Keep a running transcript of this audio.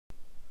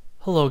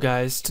Hello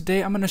guys,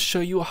 today I'm going to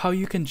show you how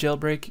you can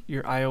jailbreak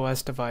your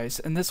iOS device,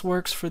 and this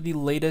works for the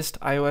latest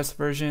iOS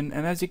version.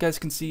 And as you guys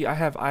can see, I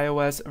have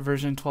iOS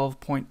version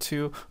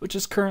 12.2, which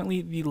is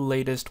currently the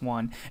latest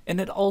one,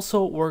 and it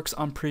also works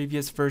on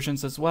previous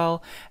versions as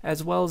well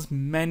as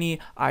many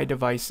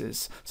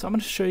iDevices. So I'm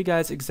going to show you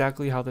guys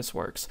exactly how this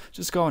works.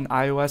 Just go on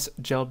iOS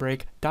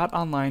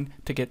jailbreak.online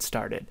to get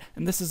started,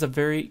 and this is a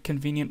very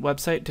convenient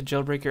website to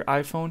jailbreak your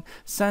iPhone,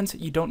 since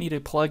you don't need to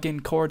plug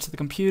in cords to the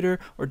computer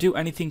or do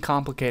anything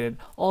complicated.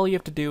 All you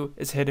have to do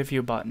is hit a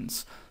few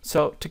buttons.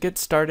 So to get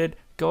started,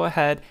 go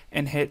ahead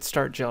and hit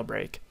start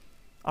jailbreak.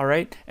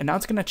 Alright, and now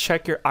it's going to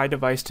check your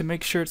iDevice to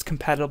make sure it's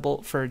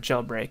compatible for a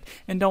jailbreak.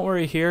 And don't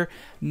worry here,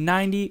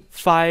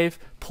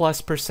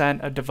 95+%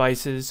 of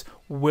devices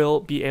will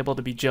be able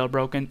to be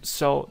jailbroken,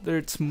 so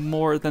it's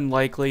more than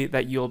likely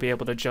that you'll be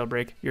able to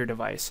jailbreak your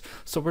device.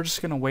 So we're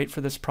just going to wait for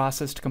this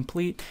process to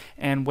complete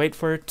and wait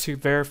for it to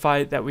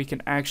verify that we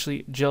can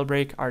actually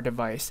jailbreak our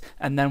device,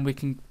 and then we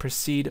can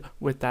proceed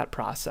with that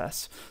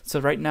process. So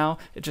right now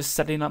it's just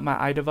setting up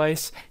my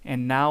iDevice,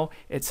 and now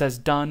it says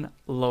done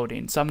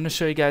loading. So I'm going to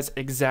show you guys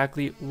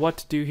exactly what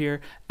to do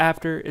here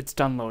after it's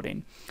done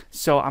loading.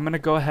 So I'm going to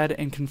go ahead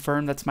and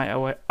confirm that's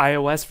my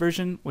iOS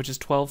version, which is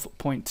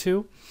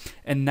 12.2,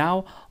 and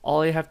now all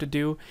I have to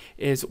do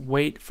is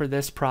wait for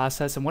this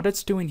process. And what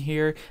it's doing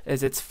here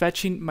is it's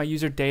fetching my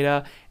user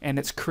data, and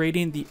it's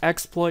creating the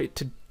exploit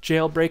to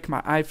jailbreak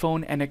my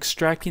iPhone and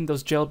extracting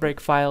those jailbreak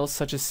files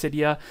such as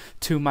Cydia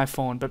to my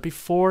phone. But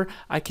before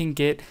I can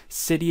get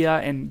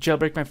Cydia and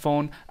jailbreak my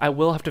phone, I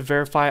will have to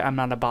verify I'm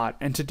not a bot.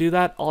 And to do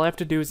that, all I have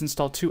to do is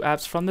install 2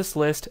 apps from this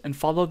list and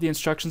follow the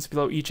instructions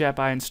below each app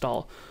I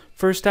install.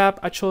 First app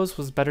I chose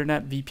was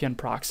BetterNet VPN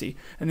Proxy,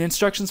 and the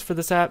instructions for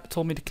this app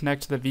told me to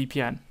connect to the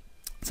VPN.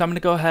 So I'm going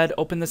to go ahead,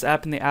 open this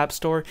app in the App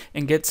Store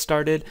and get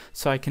started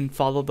so I can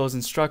follow those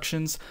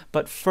instructions.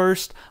 But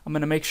first, I'm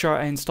going to make sure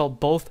I install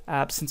both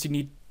apps, since you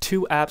need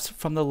 2 apps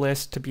from the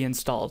list to be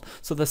installed.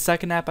 So the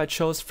second app I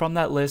chose from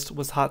that list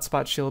was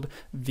Hotspot Shield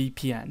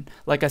VPN.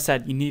 Like I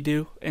said, you need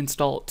to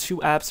install 2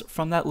 apps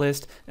from that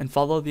list and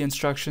follow the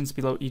instructions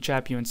below each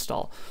app you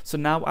install. So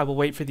now I will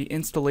wait for the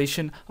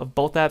installation of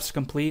both apps to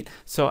complete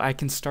so I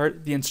can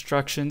start the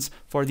instructions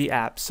for the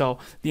app. So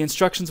the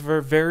instructions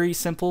were very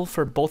simple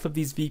for both of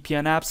these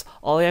VPN apps.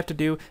 All I have to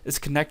do is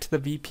connect to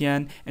the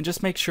VPN and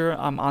just make sure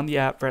I'm on the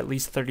app for at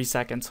least 30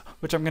 seconds,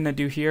 which I'm going to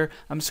do here.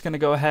 I'm just going to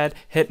go ahead,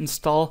 hit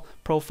install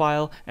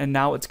profile, and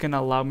now it's going to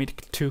allow me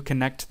to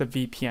connect to the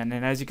VPN.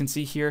 And as you can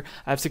see here,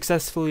 I've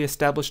successfully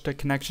established a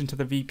connection to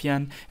the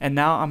VPN, and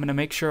now I'm going to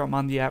make sure I'm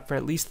on the app for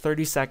at least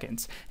 30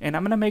 seconds. And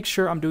I'm going to make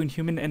sure I'm doing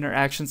human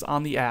interactions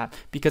on the app,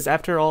 because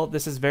after all,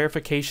 this is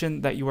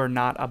verification that you are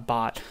not a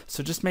bot.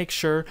 So just make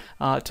sure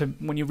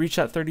when you reach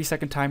that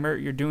 30-second timer,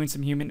 you're doing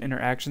some human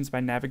interactions by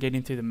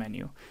navigating through the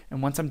menu.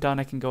 And once I'm done,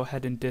 I can go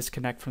ahead and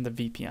disconnect from the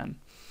VPN.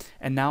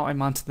 And now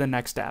I'm on to the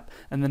next app,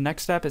 and the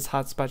next app is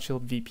Hotspot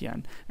Shield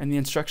VPN, and the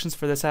instructions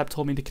for this app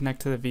told me to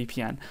connect to the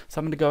VPN. So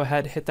I'm going to go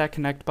ahead, hit that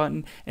connect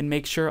button, and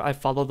make sure I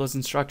follow those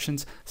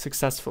instructions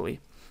successfully.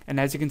 And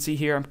as you can see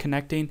here, I'm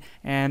connecting,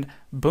 and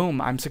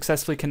boom, I'm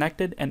successfully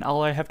connected. And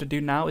all I have to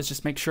do now is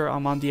just make sure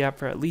I'm on the app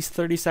for at least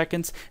 30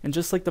 seconds. And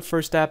just like the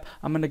first app,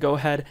 I'm going to go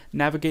ahead,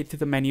 navigate through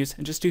the menus,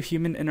 and just do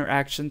human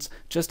interactions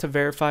just to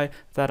verify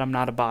that I'm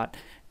not a bot.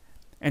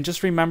 And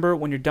just remember,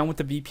 when you're done with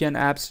the VPN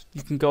apps,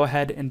 you can go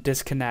ahead and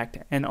disconnect,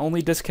 and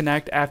only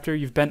disconnect after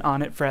you've been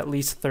on it for at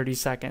least 30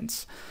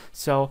 seconds.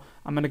 So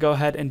I'm going to go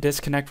ahead and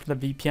disconnect from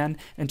the VPN,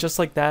 and just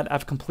like that,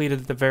 I've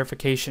completed the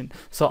verification.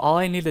 So all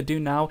I need to do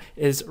now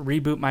is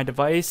reboot my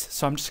device.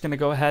 So I'm just going to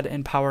go ahead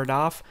and power it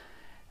off,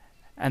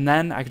 and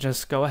then I can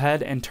just go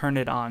ahead and turn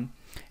it on.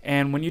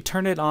 And when you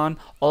turn it on,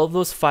 all of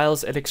those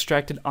files it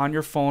extracted on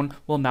your phone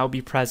will now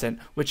be present,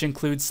 which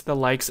includes the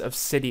likes of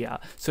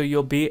Cydia. So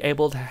you'll be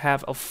able to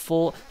have a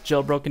full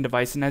jailbroken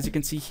device. And as you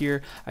can see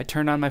here, I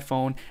turned on my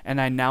phone and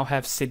I now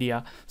have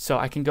Cydia. So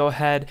I can go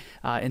ahead,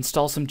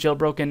 install some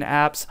jailbroken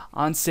apps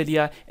on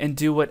Cydia and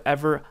do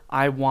whatever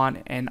I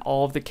want, and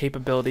all of the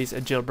capabilities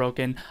a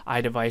jailbroken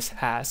iDevice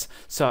has.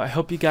 So I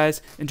hope you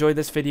guys enjoyed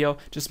this video.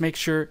 Just make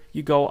sure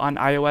you go on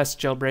iOS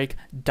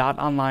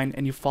jailbreak.online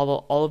and you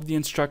follow all of the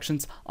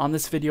instructions on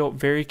this video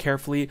very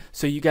carefully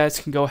so you guys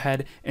can go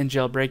ahead and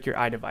jailbreak your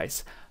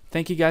iDevice.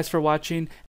 Thank you guys for watching.